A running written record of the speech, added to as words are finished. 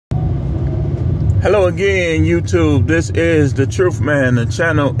Hello again, YouTube. This is The Truth Man. The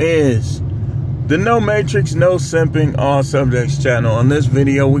channel is the No Matrix, No Simping, All Subjects channel. On this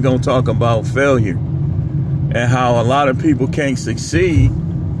video, we're going to talk about failure and how a lot of people can't succeed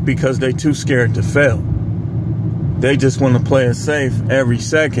because they're too scared to fail. They just want to play it safe every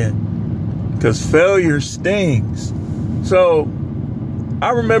second because failure stings. So, I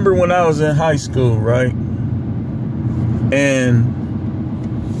remember when I was in high school, right? And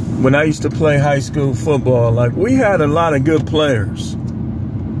when I used to play high school football, like, we had a lot of good players,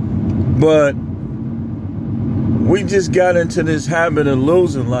 but we just got into this habit of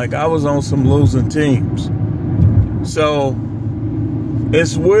losing. Like, I was on some losing teams. So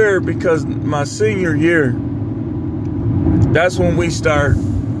it's weird because my senior year, that's when we start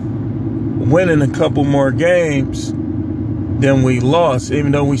winning a couple more games than we lost.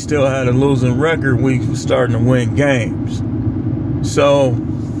 Even though we still had a losing record, we were starting to win games. So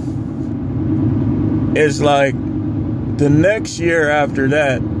it's like the next year after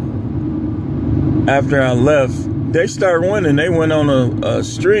that, after I left, they started winning. They went on a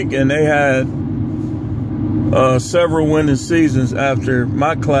streak, and they had several winning seasons after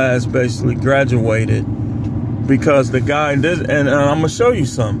my class basically graduated, because the guy did. And I'm going to show you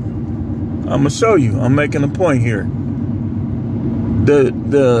something. I'm going to show you. I'm making a point here.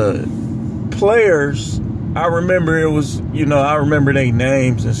 The players, I remember it was, I remember their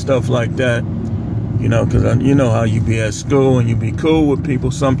names and stuff like that. Because you know how you be at school and you be cool with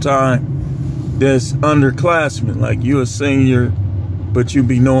people. Sometimes there's underclassmen, like you a senior, but you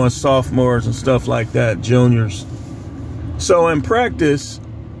be knowing sophomores and stuff like that, juniors. So in practice,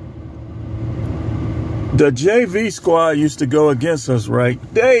 the JV squad used to go against us, right?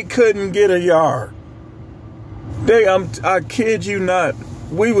 They couldn't get a yard. I kid you not,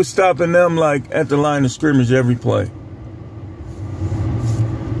 we was stopping them like at the line of scrimmage every play.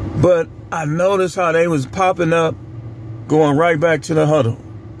 But I noticed how they was popping up, going right back to the huddle.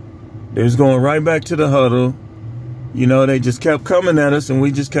 They was going right back to the huddle. They just kept coming at us, and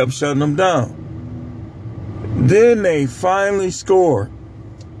we just kept shutting them down. Then they finally scored.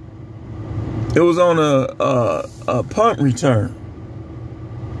 It was on a punt return.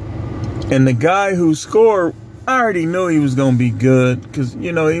 And the guy who scored, I already knew he was going to be good because,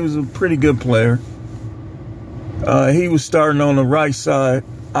 he was a pretty good player. He was starting on the right side.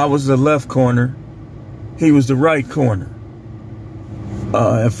 I was the left corner. He was the right corner.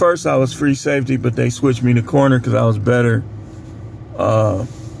 At first, I was free safety, but they switched me to corner because I was better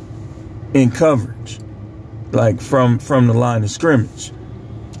in coverage, like from the line of scrimmage.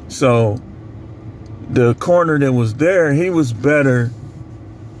 So the corner that was there, he was better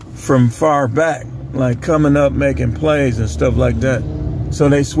from far back, like coming up, making plays and stuff like that. So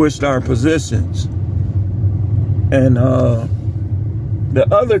they switched our positions. And the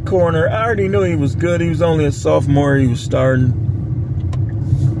other corner, I already knew he was good. He was only a sophomore. He was starting.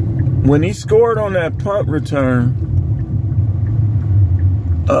 When he scored on that punt return,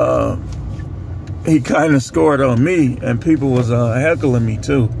 he kind of scored on me, and people was heckling me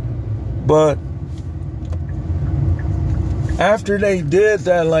too. But after they did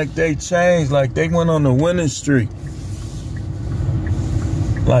that, like, they changed, like they went on a winning streak,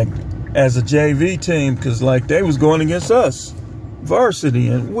 like as a JV team, because like they was going against us, varsity,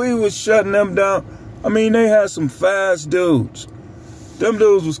 and we was shutting them down. I mean, they had some fast dudes. Them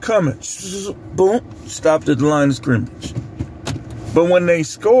dudes was coming, boom, stopped at the line of scrimmage. But when they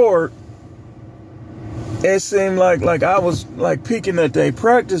scored, it seemed like I was like peeking at their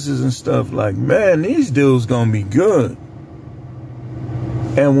practices and stuff, like, man, these dudes gonna be good.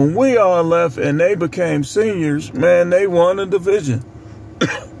 And when we all left and they became seniors, man, they won a division.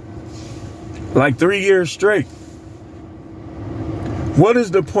 Like 3 years straight. What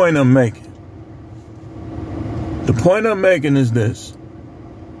is the point I'm making? The point I'm making is this.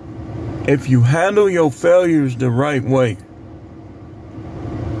 If you handle your failures the right way,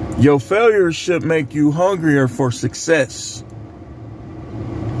 your failures should make you hungrier for success.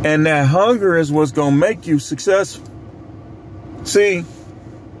 And that hunger is what's going to make you successful. See,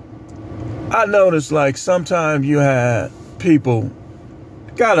 I noticed, like, sometimes you had people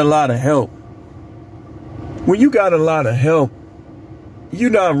got a lot of help. When you got a lot of help, you're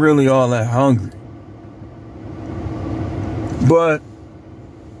not really all that hungry. But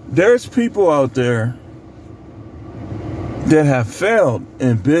there's people out there that have failed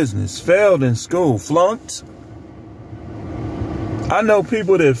in business, failed in school, flunked. I know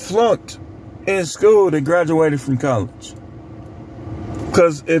people that flunked in school that graduated from college.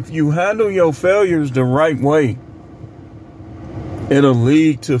 Because if you handle your failures the right way, it'll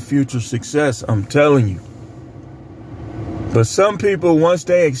lead to future success, I'm telling you. But some people, once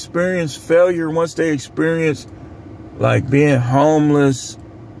they experience failure, once they experience like being homeless,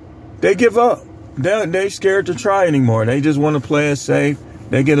 they give up. They scared to try anymore. They just want to play it safe.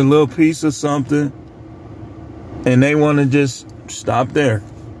 They get a little piece of something and they want to just stop there.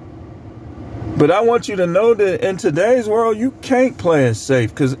 But I want you to know that in today's world, you can't play it safe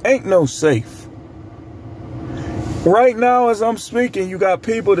because ain't no safe. Right now, as I'm speaking, you got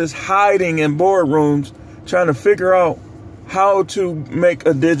people that's hiding in boardrooms trying to figure out how to make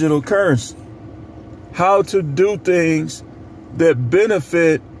a digital currency, how to do things that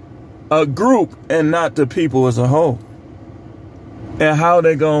benefit a group and not the people as a whole, and how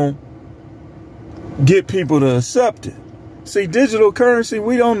they're going to get people to accept it. See, digital currency,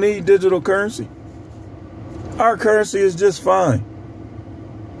 we don't need digital currency. Our currency is just fine.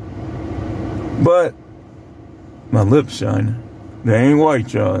 But my lips shining. They ain't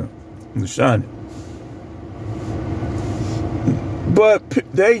white, y'all. They're shining. But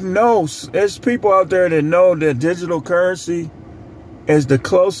they know, there's people out there that know that digital currency is the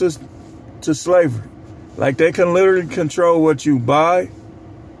closest to slavery. Like they can literally control what you buy.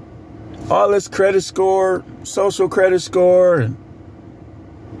 All this credit score, social credit score, and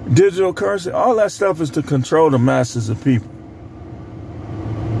digital currency, all that stuff is to control the masses of people.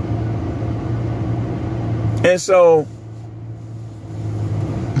 And so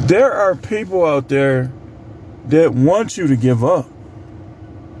there are people out there that want you to give up.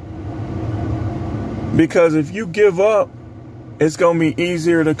 Because if you give up, it's going to be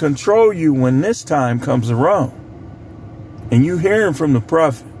easier to control you when this time comes around. And you hearing from the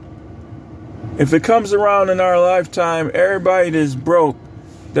prophet. If it comes around in our lifetime, everybody that's broke,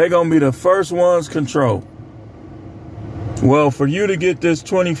 they're going to be the first ones controlled. Well, for you to get this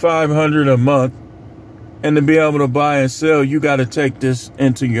 $2,500 a month and to be able to buy and sell, you got to take this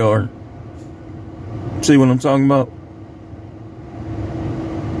into your... See what I'm talking about?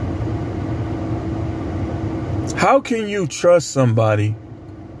 How can you trust somebody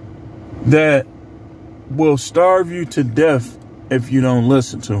that will starve you to death if you don't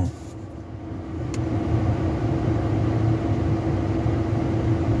listen to them?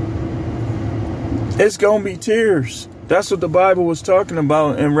 It's going to be tears. That's what the Bible was talking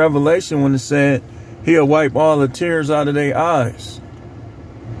about in Revelation when it said he'll wipe all the tears out of their eyes.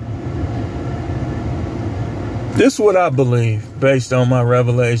 This is what I believe based on my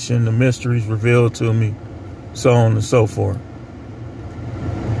revelation, the mysteries revealed to me, so on and so forth.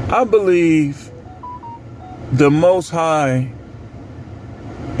 I believe the Most High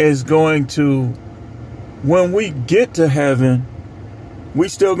is going to, when we get to heaven, we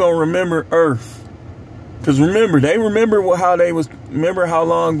still going to remember earth. Because remember, they remember remember how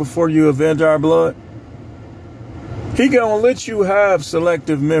long before you avenge our blood? He going to let you have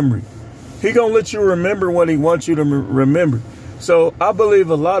selective memory. He going to let you remember what he wants you to remember. So I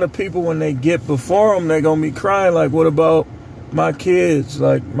believe a lot of people, when they get before him, they're going to be crying like, what about my kids?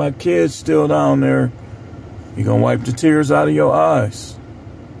 Like, my kids still down there. He going to wipe the tears out of your eyes.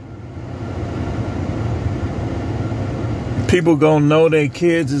 People going to know their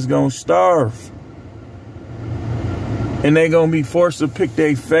kids is going to starve. And they're going to be forced to pick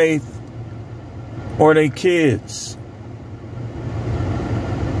their faith or their kids.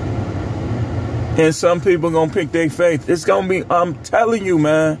 And some people going to pick their faith. It's going to be, I'm telling you,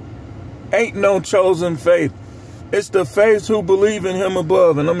 man, ain't no chosen faith. It's the faith who believe in him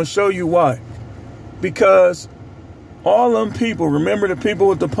above. And I'm going to show you why. Because all them people, remember the people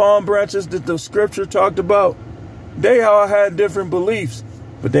with the palm branches that the scripture talked about? They all had different beliefs,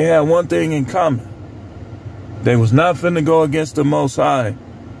 but they had one thing in common. They was not finna go against the Most High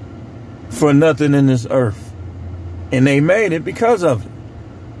for nothing in this earth. And they made it because of it.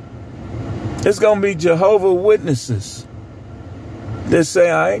 It's going to be Jehovah's Witnesses that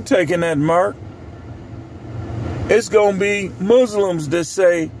say, I ain't taking that mark. It's going to be Muslims that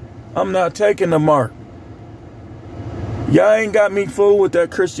say, I'm not taking the mark. Y'all ain't got me fooled with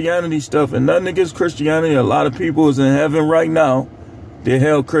that Christianity stuff. And nothing against Christianity. A lot of people is in heaven right now that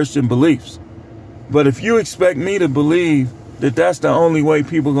held Christian beliefs. But if you expect me to believe that that's the only way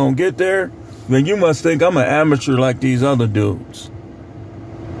people going to get there, then you must think I'm an amateur like these other dudes.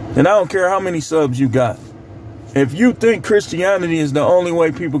 And I don't care how many subs you got. If you think Christianity is the only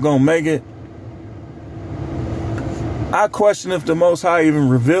way people going to make it, I question if the Most High even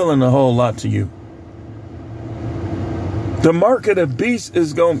revealing a whole lot to you. The mark of the beast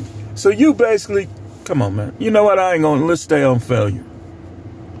is going to... So you basically... Come on, man. You know what? I ain't going to... Let's stay on failure.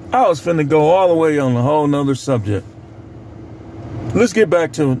 I was finna go all the way on a whole nother subject. Let's get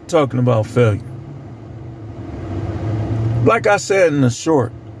back to talking about failure. Like I said in the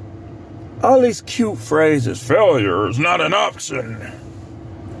short, All these cute phrases. Failure is not an option.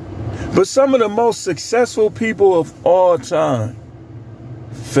 But some of the most successful people of all time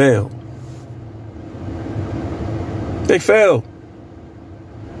failed. They failed.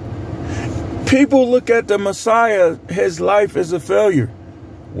 People look at the Messiah, his life as a failure.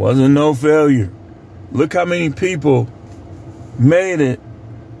 Wasn't no failure. Look how many people made it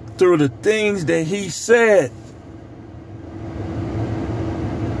through the things that he said.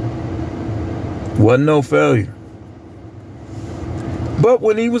 Wasn't no failure. But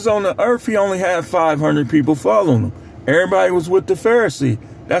when he was on the earth, he only had 500 people following him. Everybody was with the Pharisee.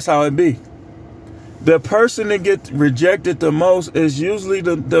 That's how it be. The person that gets rejected the most is usually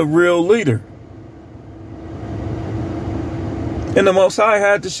the real leader. And the Most High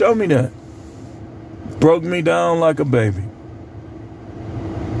had to show me that. Broke me down like a baby.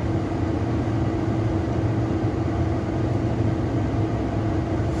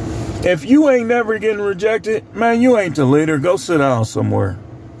 If you ain't never getting rejected, man, you ain't the leader. Go sit down somewhere.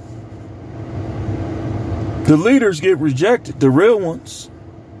 The leaders get rejected, the real ones.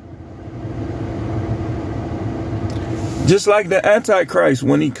 Just like the Antichrist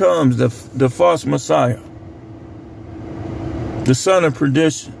when he comes, the false Messiah, the son of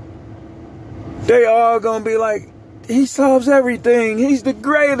perdition. They all gonna be like, he solves everything. He's the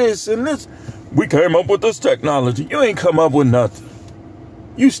greatest. And this, we came up with this technology. You ain't come up with nothing.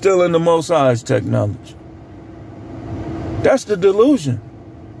 You still in the Most High's technology. That's the delusion.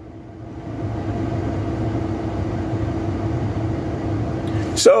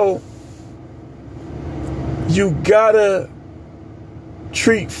 So, you gotta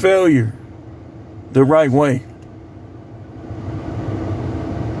treat failure the right way.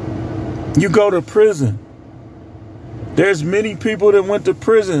 You go to prison. There's many people that went to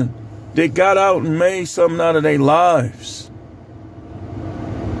prison that got out and made something out of their lives.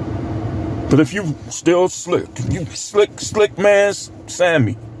 But if you still slick man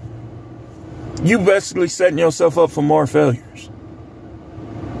Sammy, you basically setting yourself up for more failures.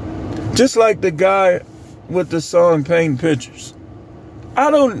 Just like the guy with the song Painting Pictures.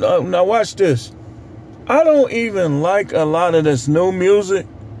 Now watch this. I don't even like a lot of this new music.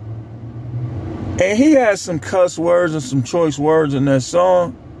 And he has some cuss words and some choice words in that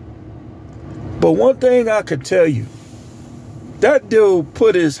song. But one thing I could tell you, that dude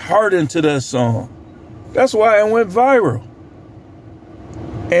put his heart into that song. That's why it went viral.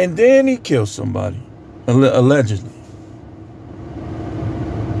 And then he killed somebody, allegedly.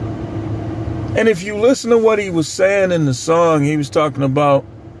 And if you listen to what he was saying in the song, he was talking about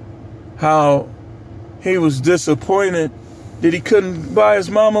how he was disappointed that he couldn't buy his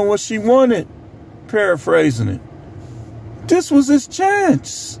mama what she wanted. Paraphrasing it. This was his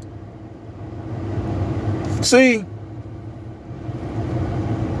chance. See,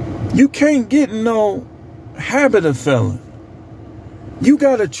 you can't get in no habit of failing. You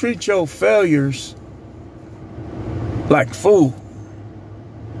got to treat your failures like food.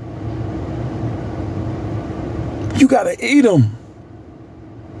 You got to eat them.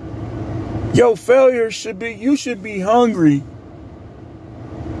 Your failures should be, you should be hungry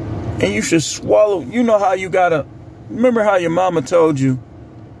and you should swallow. You know how you got to, remember how your mama told you,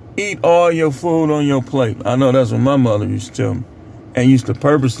 eat all your food on your plate. I know that's what my mother used to tell me. And used to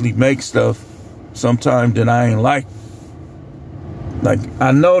purposely make stuff sometimes that I ain't like. Like,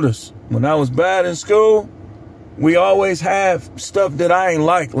 I noticed when I was bad in school, we always have stuff that I ain't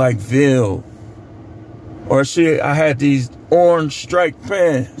like veal. Or shit, I had these orange striped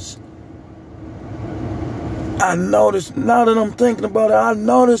pants. I noticed, now that I'm thinking about it, I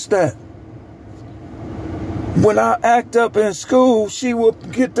noticed that. When I act up in school, she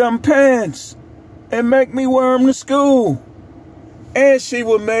would get them pants and make me wear them to school. And she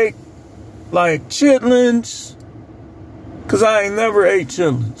would make, like, chitlins, because I ain't never ate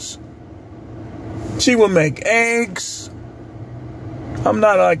chitlins. She would make eggs. I'm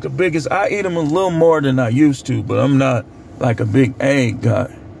not like the biggest, I eat them a little more than I used to, but I'm not like a big egg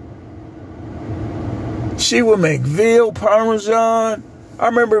guy. She would make veal parmesan. I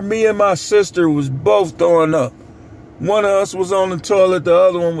remember me and my sister was both throwing up. One of us was on the toilet, the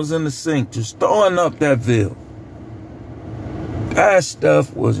other one was in the sink, just throwing up that veal. That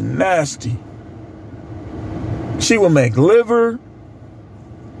stuff was nasty. She would make liver.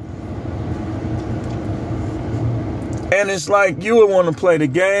 And it's like, you would want to play the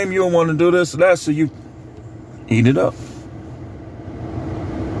game, you would want to do this or that, so you eat it up.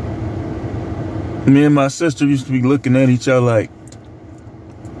 Me and my sister used to be looking at each other like,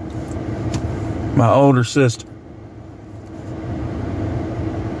 my older sister.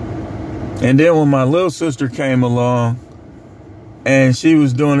 And then when my little sister came along, and she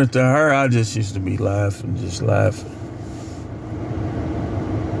was doing it to her, I just used to be laughing, just laughing.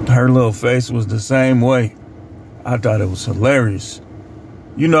 Her little face was the same way. I thought it was hilarious.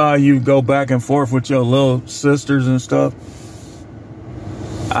 You know how you go back and forth with your little sisters and stuff?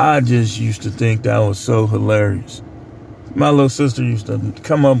 I just used to think that was so hilarious. My little sister used to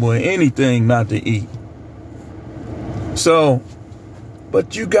come up with anything not to eat. So,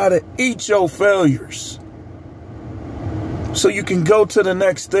 but you gotta eat your failures so you can go to the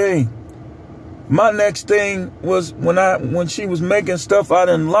next thing. My next thing was when she was making stuff I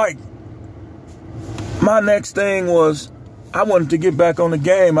didn't like. My next thing was I wanted to get back on the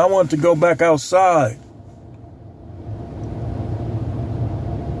game. I wanted to go back outside.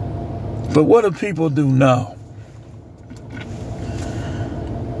 But what do people do now?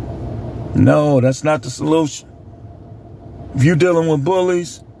 No, that's not the solution. If you're dealing with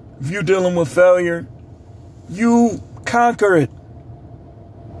bullies, if you're dealing with failure, you conquer it.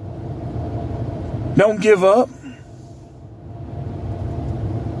 Don't give up.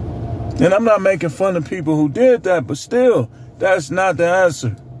 And I'm not making fun of people who did that, but still, that's not the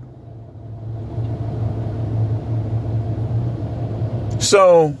answer.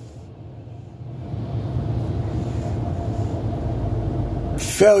 So,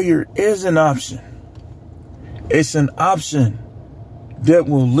 failure is an option. It's an option that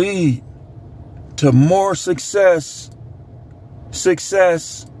will lead to more success,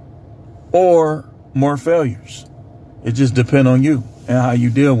 or more failures. It just depends on you and how you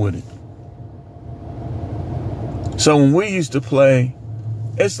deal with it. So when we used to play,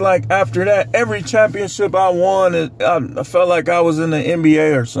 it's like after that, every championship I won, I felt like I was in the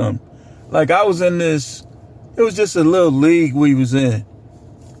NBA or something. Like I was in this, it was just a little league we was in,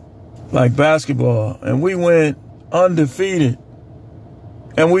 like basketball. And we went undefeated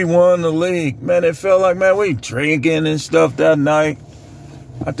and we won the league. Man, it felt like, man, we drinking and stuff that night.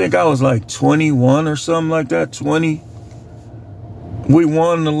 I think I was like 21 or something like that, 20. We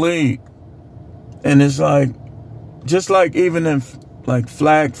won the league. And it's like, just like even in like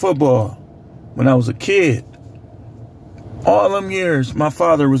flag football, when I was a kid, all them years, my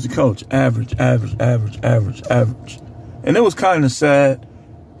father was the coach. Average. And it was kind of sad.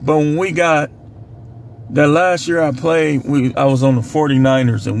 But when we got, that last year I played, I was on the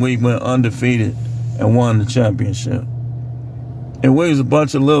 49ers and we went undefeated and won the championship. And we was a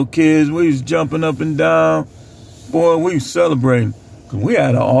bunch of little kids. We was jumping up and down. Boy, we was celebrating. We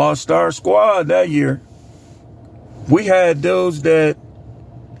had an all-star squad that year. We had dudes that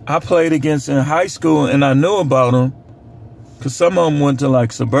I played against in high school, and I knew about them because some of them went to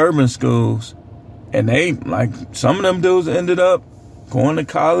like suburban schools, and they, like, some of them dudes ended up going to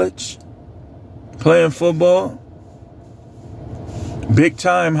college, playing football,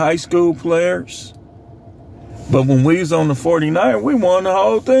 big-time high school players. But when we was on the 49, we won the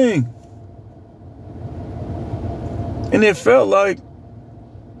whole thing. And it felt like,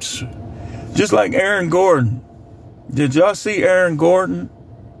 just like Aaron Gordon. Did y'all see Aaron Gordon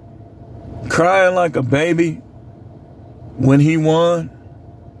crying like a baby when he won?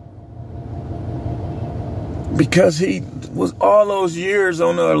 Because he was all those years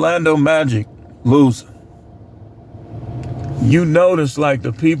on the Orlando Magic losing. You notice like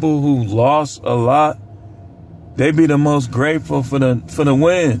the people who lost a lot, they be the most grateful for the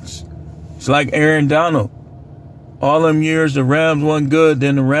wins. It's like Aaron Donald. All them years the Rams wasn't good,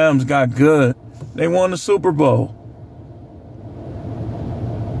 then the Rams got good. They won the Super Bowl.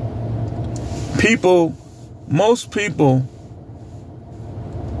 Most people,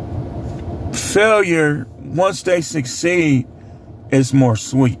 failure, once they succeed, is more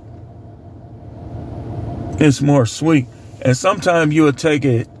sweet. It's more sweet. And sometimes you would take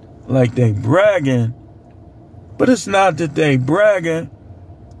it like they bragging, but it's not that they bragging.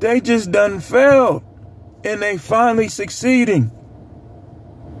 They just done failed and they finally succeeding.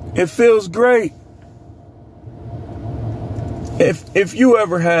 It feels great. If you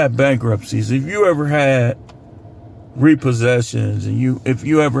ever had bankruptcies, if you ever had repossessions, and if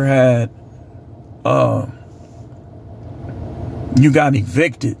you ever had, you got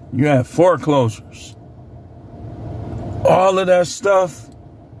evicted, you had foreclosures, all of that stuff,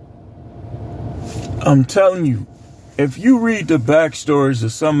 I'm telling you, if you read the backstories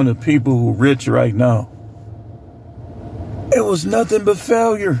of some of the people who are rich right now, it was nothing but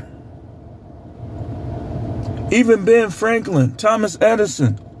failure. Even Ben Franklin, Thomas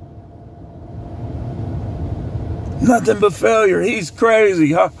Edison. Nothing but failure. He's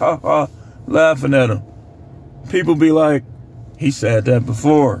crazy. Ha, ha, ha. Laughing at him. People be like, he said that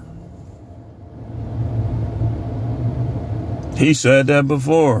before. He said that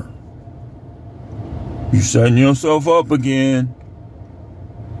before. You setting yourself up again.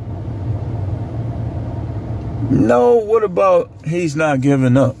 No, what about he's not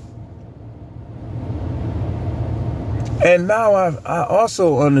giving up? And now I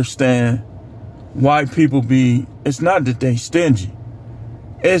also understand why people it's not that they stingy.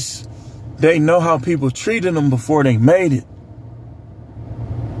 It's they know how people treated them before they made it.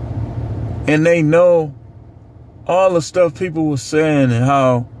 And they know all the stuff people were saying and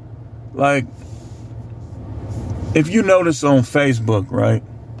how, like, if you notice on Facebook, right?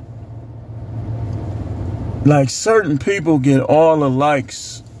 Like, certain people get all the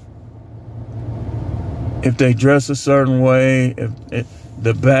likes if they dress a certain way, if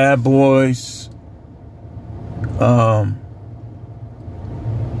the bad boys,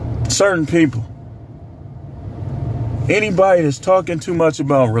 certain people. Anybody that's talking too much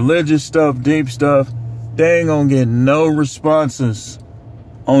about religious stuff, deep stuff, they ain't gonna get no responses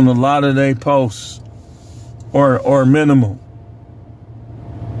on a lot of their posts, or minimal.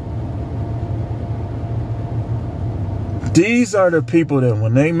 These are the people that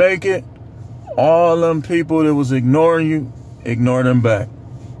when they make it, all them people that was ignoring you, ignore them back.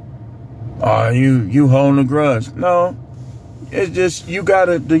 You holding a grudge. No, it's just,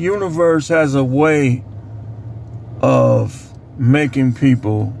 the universe has a way of making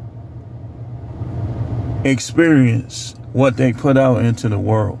people experience what they put out into the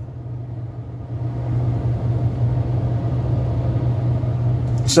world.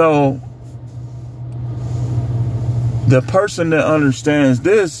 So the person that understands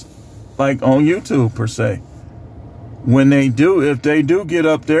this, like on YouTube per se, if they do get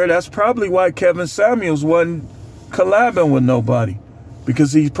up there, that's probably why Kevin Samuels wasn't collabing with nobody,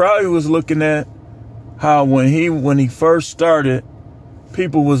 because he probably was looking at how when he first started,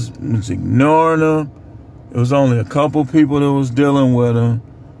 people was ignoring him. It was only a couple people that was dealing with him,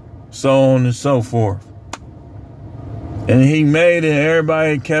 so on and so forth. And he made it,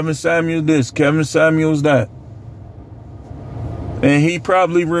 everybody, Kevin Samuels this, Kevin Samuels that. And he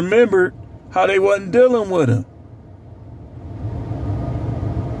probably remembered how they wasn't dealing with him.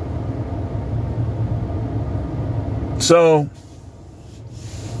 So,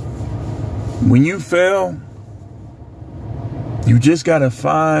 when you fail, you just got to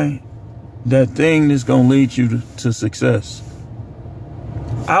find that thing that's going to lead you to success.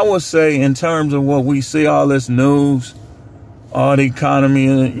 I would say, in terms of what we see, all this news, all the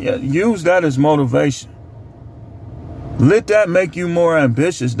economy, use that as motivation. Let that make you more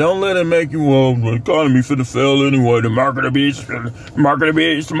ambitious. Don't let it make you, well, the economy finna fail anyway. The mark of the beast, the mark of the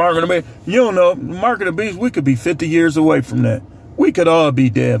beast, the mark of the beast. You don't know, the mark of the beast, we could be 50 years away from that. We could all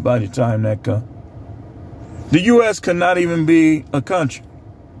be dead by the time that comes. The U.S. could not even be a country.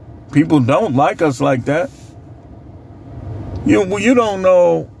 People don't like us like that. You don't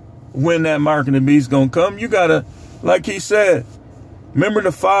know when that mark of the beast gonna come. You gotta, like he said, remember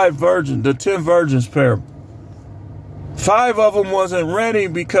the 10 virgins parable. 5 of them wasn't ready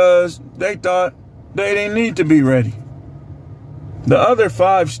because they thought they didn't need to be ready. The other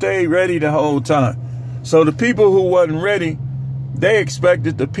 5 stayed ready the whole time. So the people who wasn't ready, they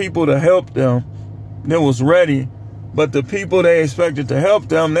expected the people to help them that was ready. But the people they expected to help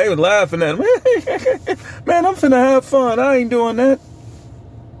them, they were laughing at them. Man, I'm finna have fun. I ain't doing that.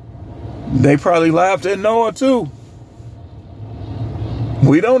 They probably laughed at Noah too.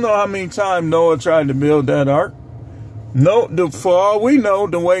 We don't know how many times Noah tried to build that ark. No, for all we know,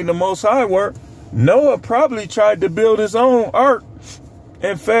 the way the Most High worked, Noah probably tried to build his own ark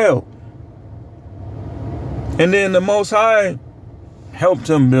and failed. And then the Most High helped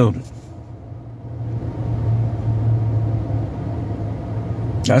him build it.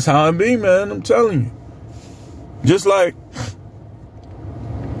 That's how it be, man. I'm telling you. Just like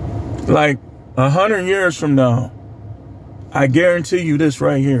 100 years from now, I guarantee you this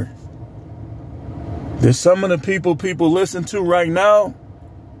right here. There's some of the people listen to right now,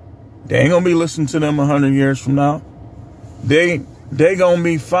 they ain't gonna be listening to them 100 years from now. They gonna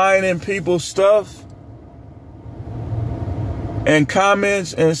be finding people's stuff and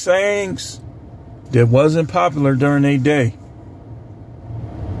comments and sayings that wasn't popular during their day.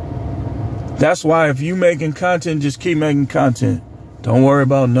 That's why if you making content, just keep making content. Don't worry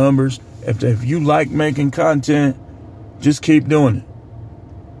about numbers. If you like making content, just keep doing it.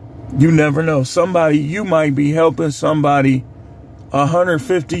 You never know. You might be helping somebody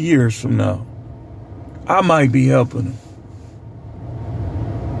 150 years from now. I might be helping them.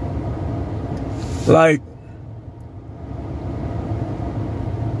 Like,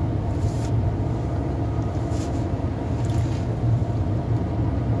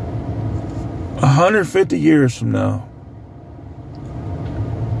 $150 years from now,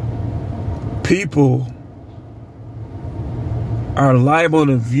 people are liable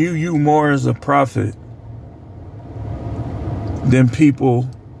to view you more as a prophet than people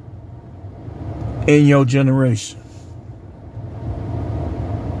in your generation.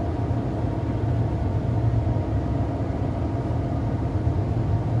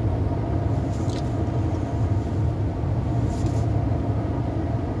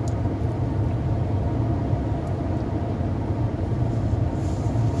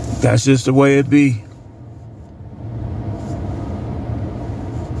 That's just the way it be.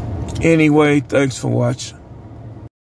 Anyway, thanks for watching.